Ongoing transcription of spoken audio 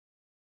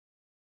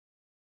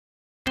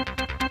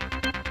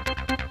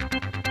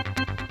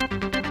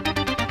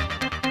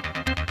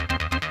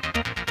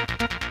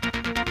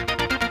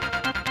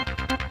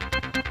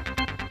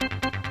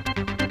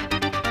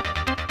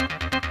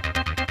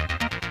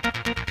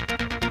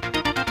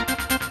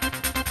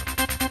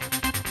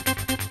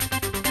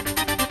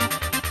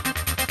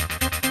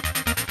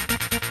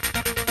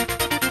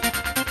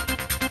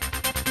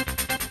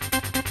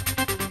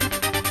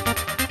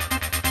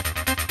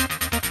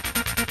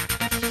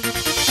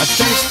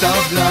taste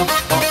of love,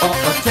 oh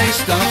oh, a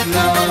taste of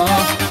love.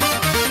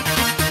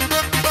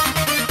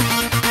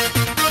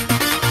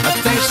 A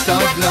taste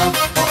of love,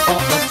 oh oh,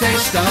 a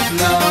taste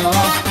of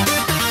love.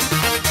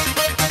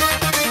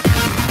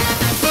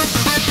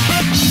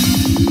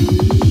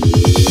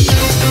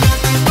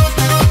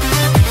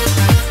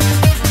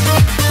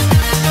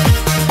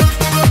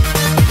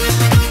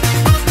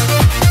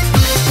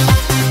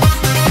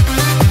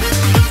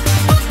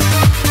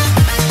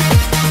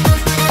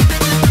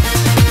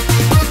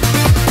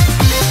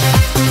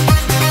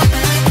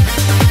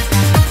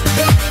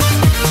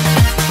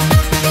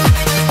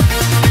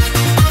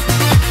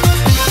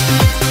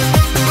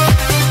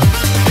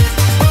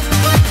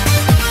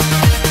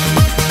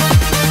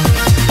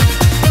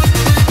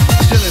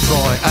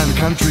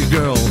 Country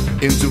girl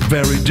into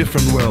very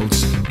different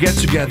worlds. Get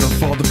together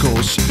for the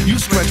cause. You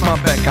stretch my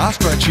back, I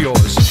stretch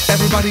yours.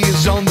 Everybody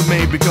is on the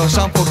made because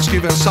some folks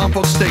give and some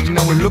folks take.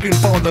 Now we're looking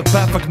for the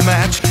perfect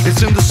match.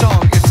 It's in the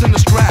song, it's in the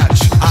scratch.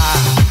 I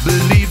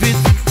believe it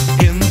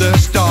in the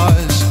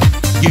stars.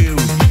 You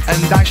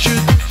and I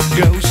should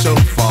go so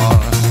far.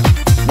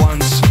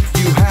 Once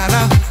you had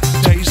a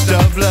taste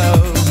of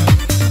love,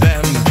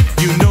 then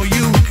you know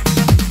you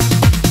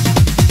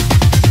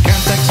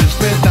can't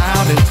exist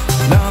without it.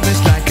 Love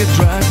is like a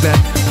drug that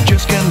you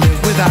just can't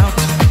live without.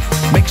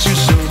 Makes you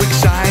so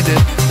excited,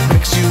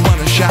 makes you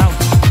wanna shout.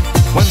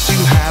 Once you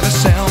had a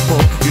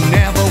sample, you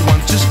never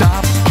want to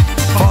stop.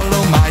 Follow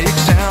my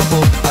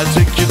example, I'll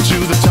take you to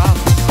the top.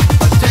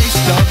 A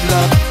taste of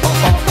love,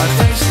 oh oh, a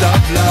taste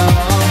of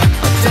love.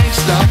 A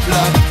taste of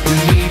love, you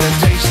need a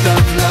taste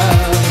of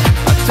love.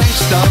 A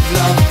taste of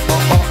love,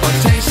 oh oh, a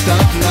taste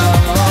of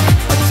love.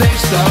 A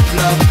taste of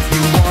love,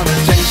 you want a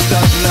taste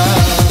of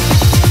love.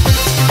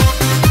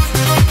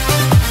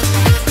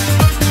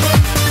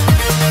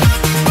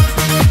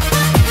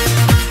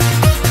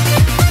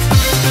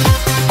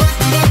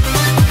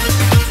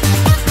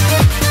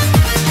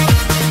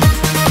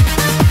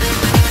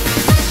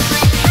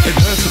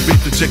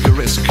 Take a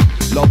risk,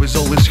 love is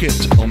always hit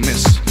or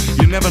miss.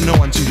 You never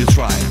know until you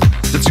try.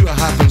 That's what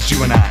happens,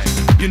 you and I.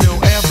 You know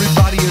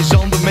everybody is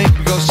on the make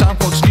because some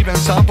folks give and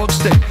some folks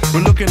take.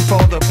 We're looking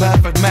for the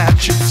perfect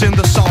match. It's in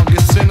the song,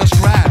 it's in the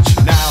scratch.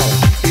 Now,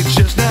 it's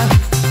just the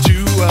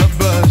two of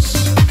us.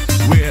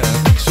 We're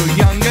so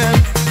young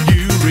and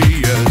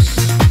curious.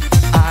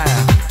 I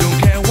don't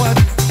care what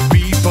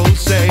people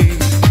say.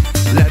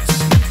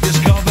 Let's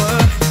discover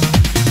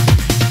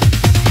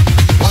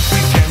what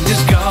we can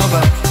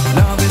discover.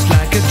 Love is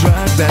like a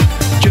drug that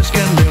just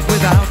can't live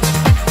without.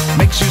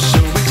 Makes you so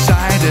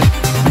excited,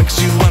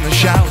 makes you wanna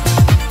shout.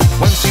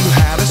 Once you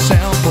had a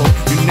sample,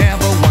 you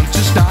never want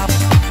to stop.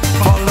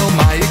 Follow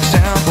my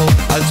example,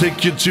 I'll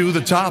take you to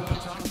the top.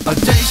 A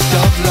taste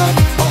of love,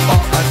 oh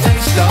oh, a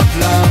taste of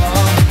love.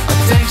 A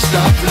taste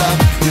of love,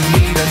 you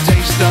need a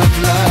taste of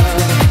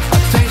love. A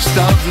taste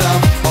of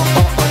love, oh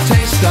oh, a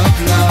taste of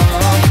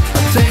love.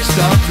 A taste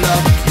of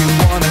love, you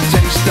want a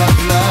taste of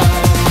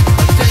love.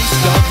 A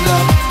taste of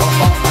love,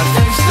 oh oh, a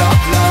taste of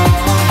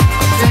love.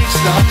 A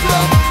taste of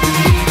love, you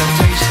need a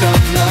taste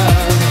of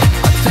love.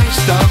 A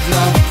taste of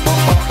love,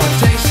 oh oh, a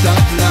taste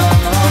of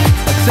love.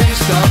 A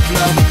taste of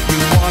love, you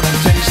want a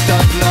taste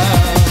of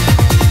love.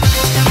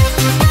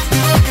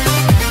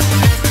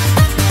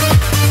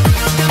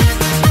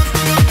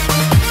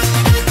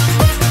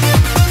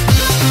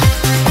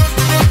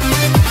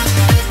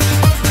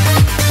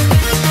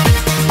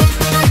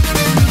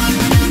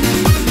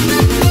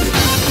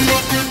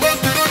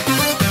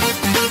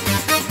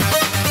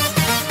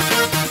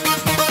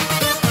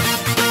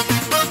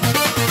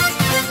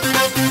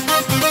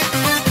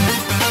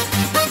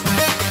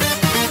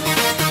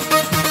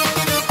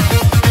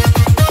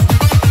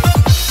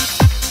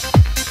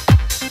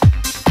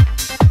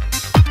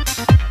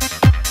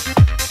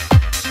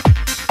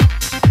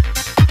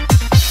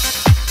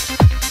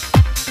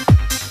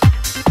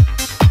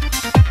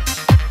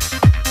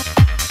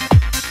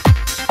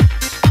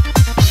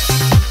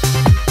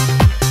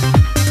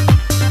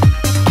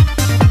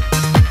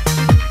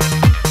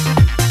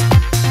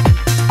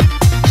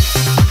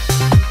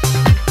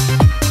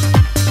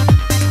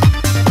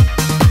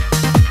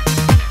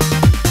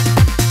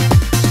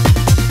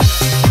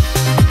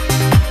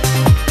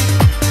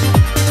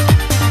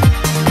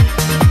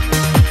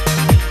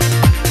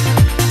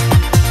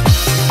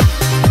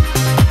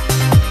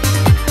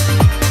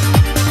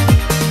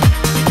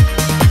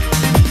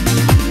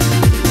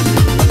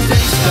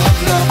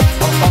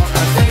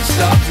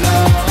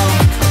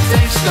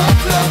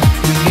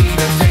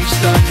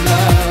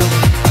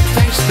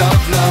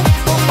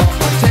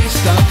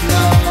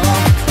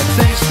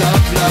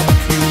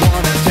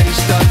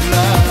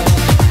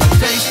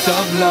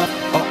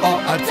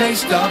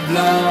 taste of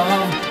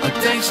love, a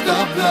taste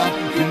of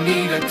love. You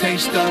need a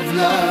taste of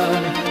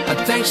love,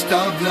 a taste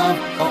of love.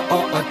 Oh,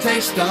 oh, a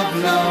taste of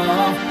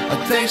love,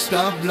 a taste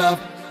of love.